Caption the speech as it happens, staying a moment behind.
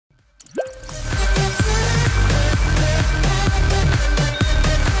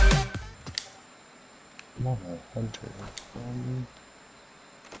hunter.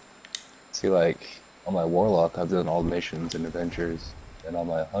 See, like, on my warlock, I've done all missions and adventures, and on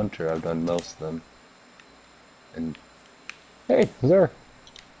my hunter, I've done most of them. And hey,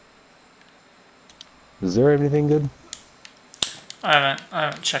 is there anything good? I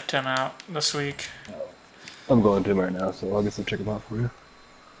haven't checked him out this week. I'm going to him right now, so I'll get some check him out for you.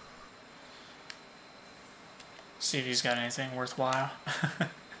 See if he's got anything worthwhile.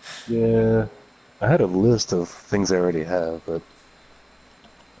 Yeah, I had a list of things I already have, but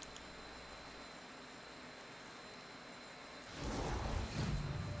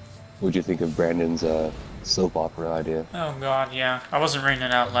what'd you think of Brandon's soap opera idea? Oh god, yeah. I wasn't reading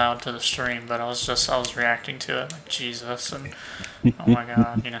it out loud to the stream, but I was reacting to it like Jesus and oh my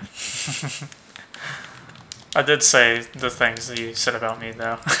god, you know. I did say the things that you said about me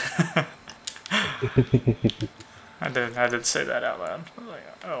though. I did say that out loud. I was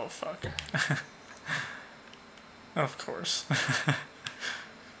like, oh fuck. Of course.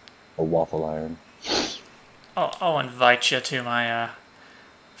 A waffle iron. I'll invite you to my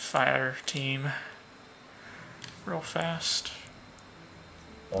fire team real fast.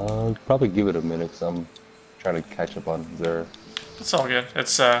 Probably give it a minute, cause I'm trying to catch up on Zer. It's all good.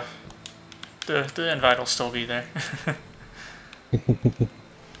 It's the invite will still be there.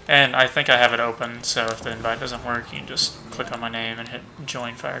 And I think I have it open, so if the invite doesn't work, you can just click on my name and hit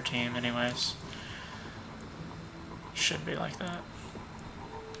join fire team anyways. Should be like that.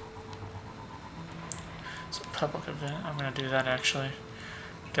 It's a public event. I'm going to do that actually.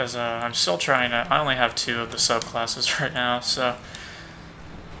 Because I'm still trying to... I only have 2 of the subclasses right now, so...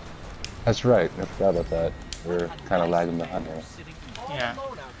 That's right, I forgot about that. We're kind of lagging behind here. Yeah.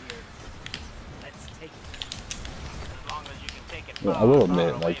 Well, I will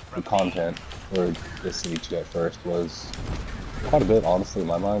admit, like, the content for this stage at first was quite a bit, honestly, in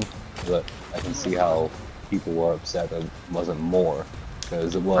my mind. But I can see how people were upset that it wasn't more,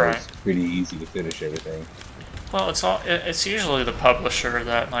 because it was pretty easy to finish everything. Well, it's usually the publisher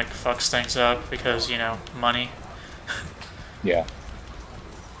that like fucks things up because, you know, money. Yeah.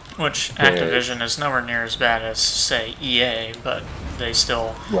 Which Activision is nowhere near as bad as, say, EA, but they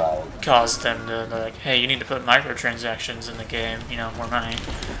still caused them to like, hey, you need to put microtransactions in the game, you know, more money,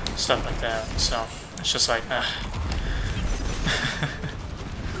 stuff like that. So it's just like,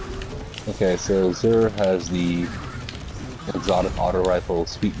 Okay, so Zer has the exotic auto rifle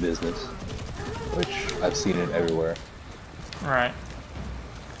sweet business, which I've seen it everywhere. Right.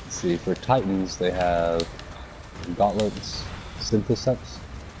 Let's see, for Titans they have gauntlets, syntheseps.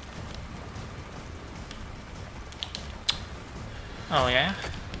 Oh yeah?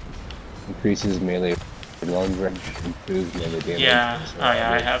 Increases melee long range, improves melee damage. Yeah, oh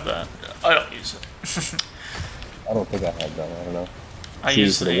yeah, I have that. I don't use it. I don't think I have that one, I don't know. I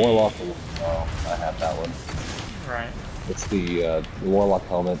use the Warlock, oh, I have that one. Right. It's the Warlock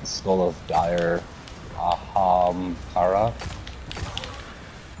helmet, the Skull of Dire Ahamkara.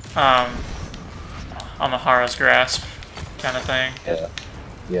 Amahara's Grasp kind of thing. Yeah.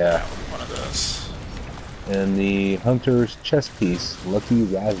 Yeah. One of those. And the Hunter's chest piece, Lucky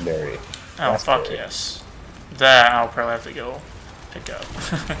Raspberry. Oh, fuck yes. That I'll probably have to go pick up.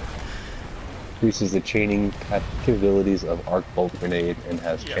 Increases the chaining capabilities of Arc Bolt Grenade and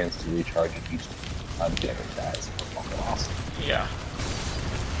has chance to recharge each time damage dies. Fucking awesome. Yeah.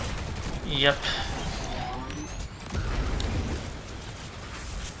 Yep.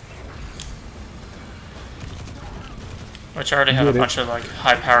 Which I already have a bunch of like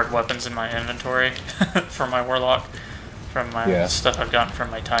high-powered weapons in my inventory for my Warlock, from my stuff I've gotten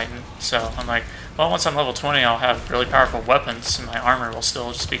from my Titan. So I'm like, well, once I'm level 20, I'll have really powerful weapons, and my armor will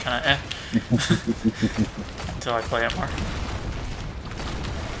still just be kind of until I play it more.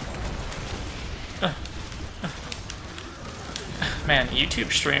 Man,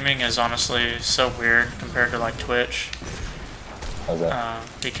 YouTube streaming is honestly so weird compared to like Twitch. How's that?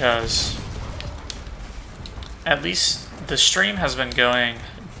 Because at least the stream has been going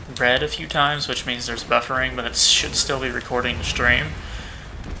red a few times, which means there's buffering, but it should still be recording the stream.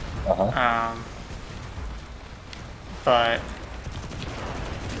 But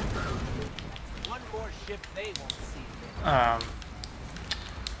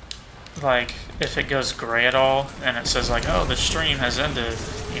like if it goes gray at all and it says like, oh, the stream has ended,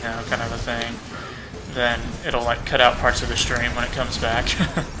 you know, kind of a thing, then it'll like cut out parts of the stream when it comes back.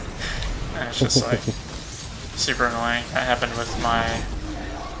 And it's just like super annoying. That happened with my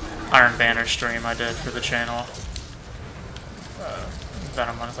Iron Banner stream I did for the channel about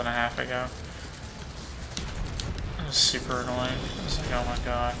a month and a half ago. It was super annoying. I was like, oh my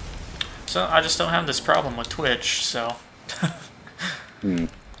god. So I just don't have this problem with Twitch, so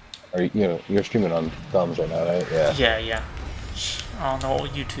Are you're streaming on thumbs right now, right? Yeah. Yeah, yeah. On the old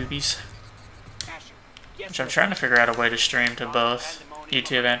YouTubies. Which I'm trying to figure out a way to stream to both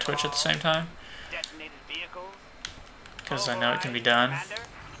YouTube and Twitch at the same time. Because I know it can be done.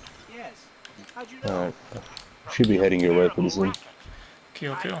 Alright. Should be heading your way pretty soon.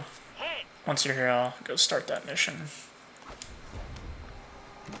 Cool, cool. Once you're here, I'll go start that mission.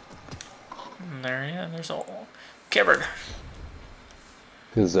 And there, yeah, there's old Kibbs.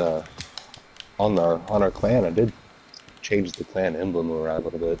 Because on our clan, I did change the clan emblem around a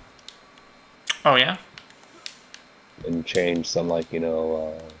little bit. Oh yeah. And change some, like,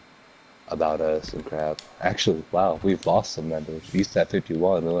 about us and crap. Actually, wow, we've lost some members. We used to have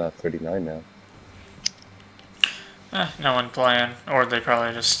 51, we only have 39 now. No one playing. Or they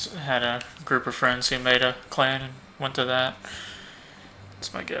probably just had a group of friends who made a clan and went to that.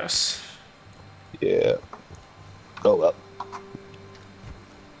 That's my guess. Yeah. Oh well.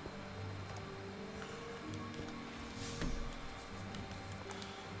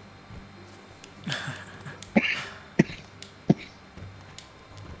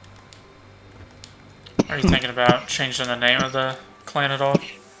 Are you thinking about changing the name of the clan at all?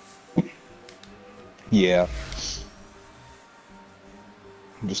 Yeah.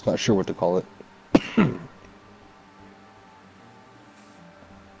 I'm just not sure what to call it.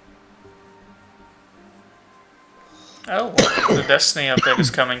 Oh, the Destiny update is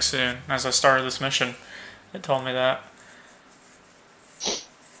coming soon. As I started this mission, it told me that.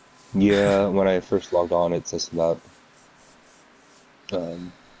 Yeah, when I first logged on, it says about.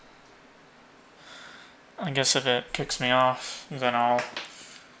 I guess if it kicks me off, then I'll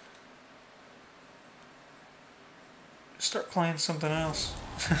start playing something else.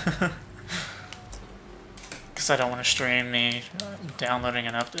 Because I don't want to stream me downloading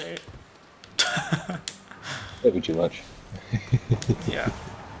an update. That'd be too much. Yeah.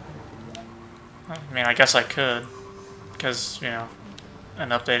 I mean, I guess I could. Because, an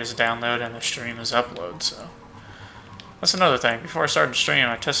update is a download and a stream is upload, so. That's another thing. Before I started streaming,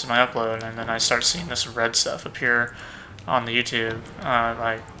 I tested my upload, and then I started seeing this red stuff appear on the YouTube.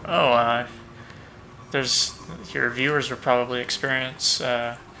 Like, there's your viewers will probably experience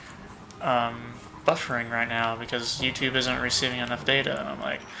buffering right now because YouTube isn't receiving enough data. And I'm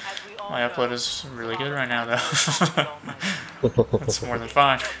like, my upload is really good right now, though. That's more than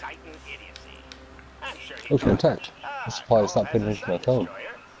fine. Okay, intact. That's why it's not paying attention to my phone.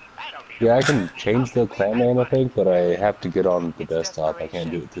 Yeah, I can change the clan name, I think, but I have to get on the desktop. I can't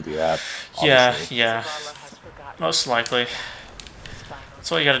do it through the app. Obviously. Yeah. Most likely.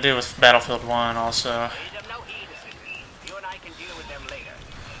 That's what you gotta do with Battlefield 1, also.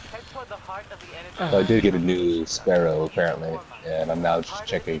 I did get a new Sparrow, apparently, and I'm now just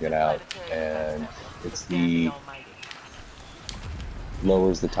checking it out. And it's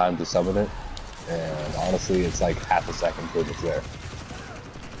lowers the time to summon it, and honestly, it's like half a second till it's there.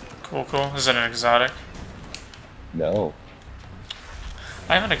 Cool, cool. Is it an exotic? No.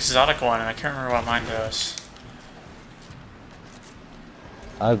 I have an exotic one, and I can't remember what mine does.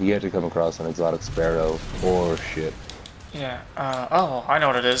 I've yet to come across an exotic Sparrow or ship. Yeah. Oh, I know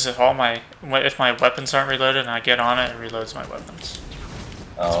what it is. If my weapons aren't reloaded and I get on it, it reloads my weapons.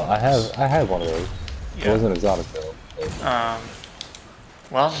 Oh, I have one of those. Yeah. It wasn't exotic though.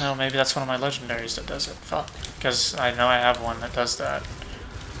 Well, no, maybe that's one of my legendaries that does it. Fuck. Because I know I have one that does that.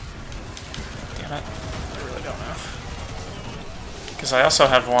 Damn it. I really don't know. Because I also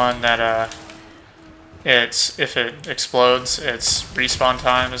have one that, if it explodes, its respawn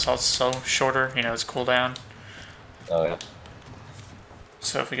time is also shorter. Its cooldown. Oh, yeah.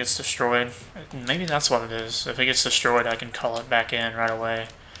 So if it gets destroyed, maybe that's what it is. If it gets destroyed, I can call it back in right away.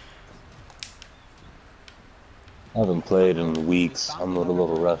 I haven't played in weeks. I'm a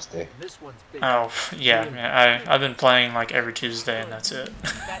little rusty. Oh, yeah. I've been playing like every Tuesday, and that's it.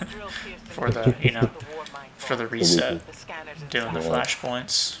 For the, for the reset. Doing the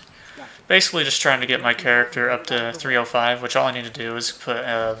flashpoints. Basically just trying to get my character up to 305, which all I need to do is put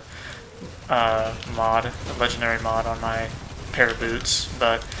a legendary mod on my pair of boots,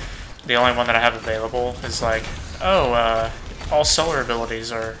 but the only one that I have available is like, all solar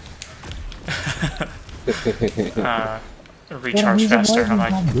abilities are recharge faster. I'm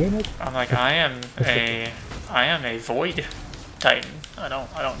like, I am a void titan. I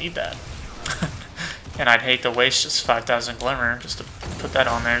don't need that. And I'd hate to waste just 5,000 glimmer just to put that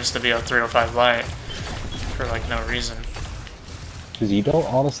on there just to be a 305 light for like no reason. Because you don't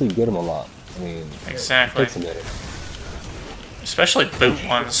honestly get them a lot. I mean, exactly. It takes a minute. Especially boot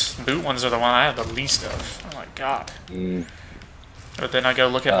ones. Boot ones are the one I have the least of. Oh my god. But then I go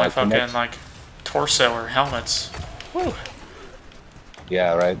look at my fucking like torso or helmets. Woo.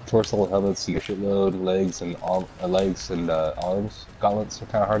 Yeah, right. Torso helmets, you get a shitload. Legs and arms. Gauntlets are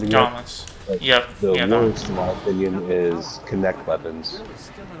kind of hard to get. Gauntlets. But Yep. the Yeah. worst, in my opinion, is connect weapons.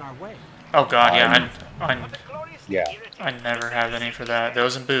 Oh god, I'm, yeah. I yeah. I never have any for that.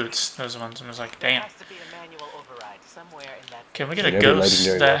 Those and boots. Those ones. I was like, damn. Can we get a ghost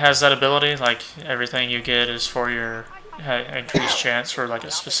that has that ability? Like everything you get is for your increased chance for like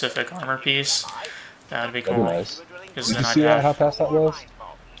a specific armor piece. That'd be cool. That'd be nice. Because Did then you I'd see have. how fast that was?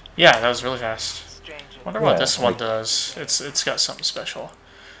 Yeah, that was really fast. Wonder what Yeah, this one does. It's got something special.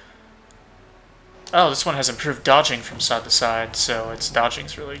 Oh, this one has improved dodging from side to side, so its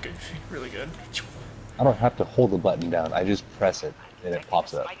dodging's really good. Really good. I don't have to hold the button down. I just press it and it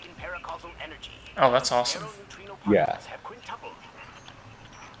pops up. Oh, that's awesome. Yeah.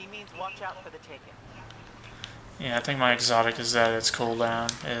 Yeah, I think my exotic is that its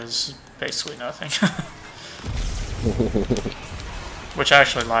cooldown is basically nothing. Which I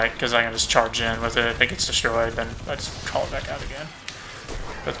actually like, because I can just charge in with it. If it gets destroyed, then I just call it back out again.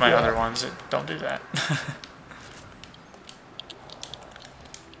 With my other ones, it don't do that.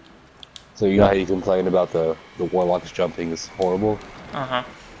 So you know how you complain about the Warlock's jumping is horrible? Uh-huh.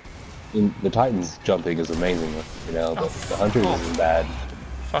 The Titan's jumping is amazing, you know, but the Hunter's isn't bad.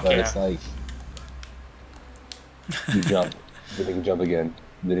 Fuck But yeah. it's like, you jump, then you can jump again,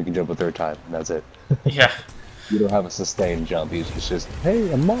 then you can jump a third time, and that's it. Yeah. You don't have a sustained jump, it's just,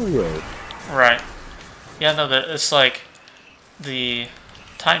 hey, I'm Mario! Right. Yeah, no, it's like, the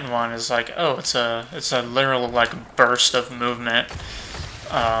Titan one is like, oh, it's a literal, like, burst of movement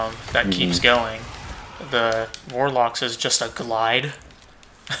that keeps going. The Warlock's is just a glide.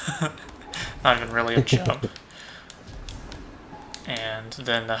 Not even really a jump. And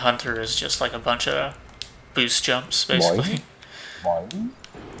then the Hunter is just like a bunch of boost jumps, basically.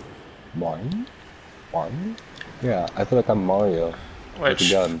 Mine? Yeah, I feel like I'm Mario with a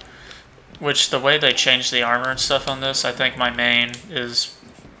gun. Which, the way they changed the armor and stuff on this, I think my main is,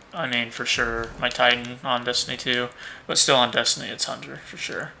 I mean, for sure, my Titan on Destiny 2. But still on Destiny, it's Hunter, for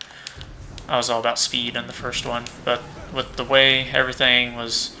sure. I was all about speed in the first one. But with the way everything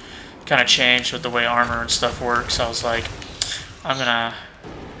was kind of changed with the way armor and stuff works, I was like, I'm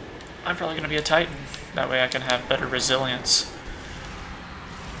probably gonna be a Titan. That way I can have better resilience.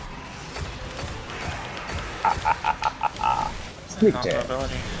 Sneak Not attack.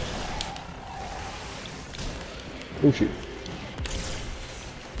 mobility. Oh shit.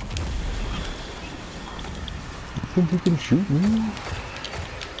 You think you can shoot me?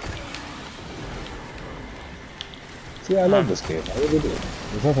 See, I love this game. I really do.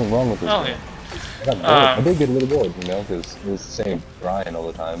 There's nothing wrong with this game. Yeah. I did get a little bored, you know, because it was the same grind all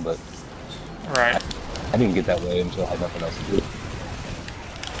the time, but Right. I didn't get that way until I had nothing else to do.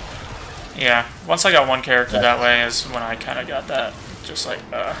 Yeah. Once I got one character that way is when I kind of got that. Just like,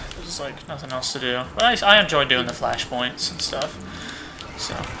 there's like nothing else to do. But I enjoy doing the flashpoints and stuff.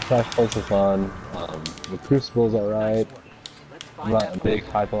 So. Flashpoints are fun. The Crucible's alright. I'm not a big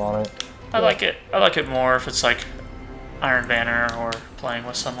hype on it. I like it. I like it more if it's like Iron Banner or playing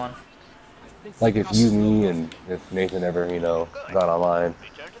with someone. Like if you, me, and if Nathan ever, you know, got online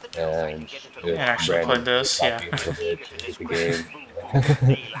and if actually played this, yeah. The game.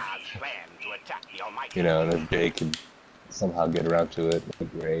 You know, and if Jake could somehow get around to it, it'd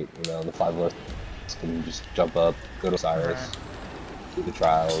be great. You know, the 5 of us can just jump up, go to Cyrus, do the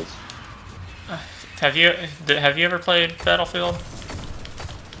trials. Have you ever played Battlefield?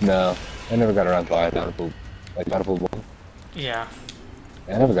 No, I never got around to buying Battlefield. Like Battlefield 1. Yeah.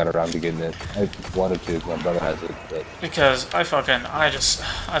 I never got around to getting it. I wanted to, my brother has it, but... Because I love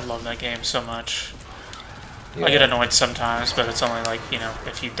that game so much. Yeah. I get annoyed sometimes, but it's only like, you know,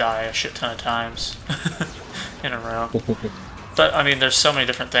 if you die a shit ton of times in a row. But, I mean, there's so many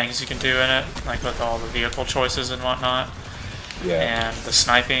different things you can do in it, like with all the vehicle choices and whatnot. Yeah. And the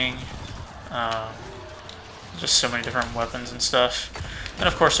sniping. Just so many different weapons and stuff. And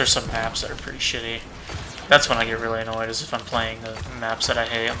of course there's some maps that are pretty shitty. That's when I get really annoyed, is if I'm playing the maps that I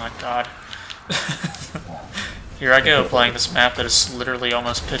hate. I'm like, God. Here I go, playing this map that is literally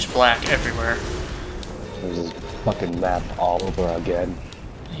almost pitch black everywhere. There's this fucking map all over again.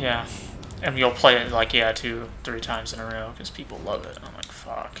 Yeah. And you'll play it like, yeah, 2-3 times in a row, because people love it. I'm like,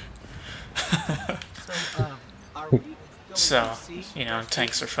 fuck. So, you know,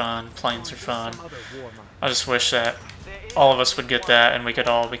 tanks are fun, planes are fun. I just wish that all of us would get that, and we could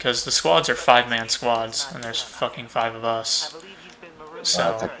all, because the squads are 5-man squads, and there's fucking 5 of us. So,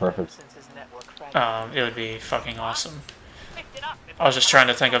 that's like perfect. It would be fucking awesome. I was just trying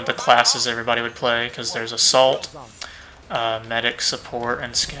to think of the classes everybody would play, because there's Assault, Medic, Support,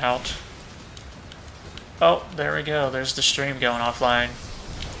 and Scout. Oh, there we go. There's the stream going offline.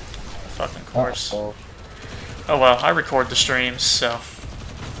 Fucking course. Oh, Oh well, I record the streams, so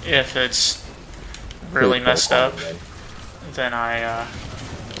if it's really messed up, then I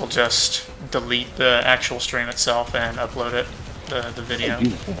will just delete the actual stream itself and upload it, the video.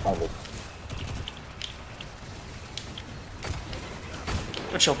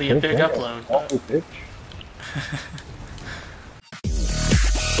 Which will be a big upload.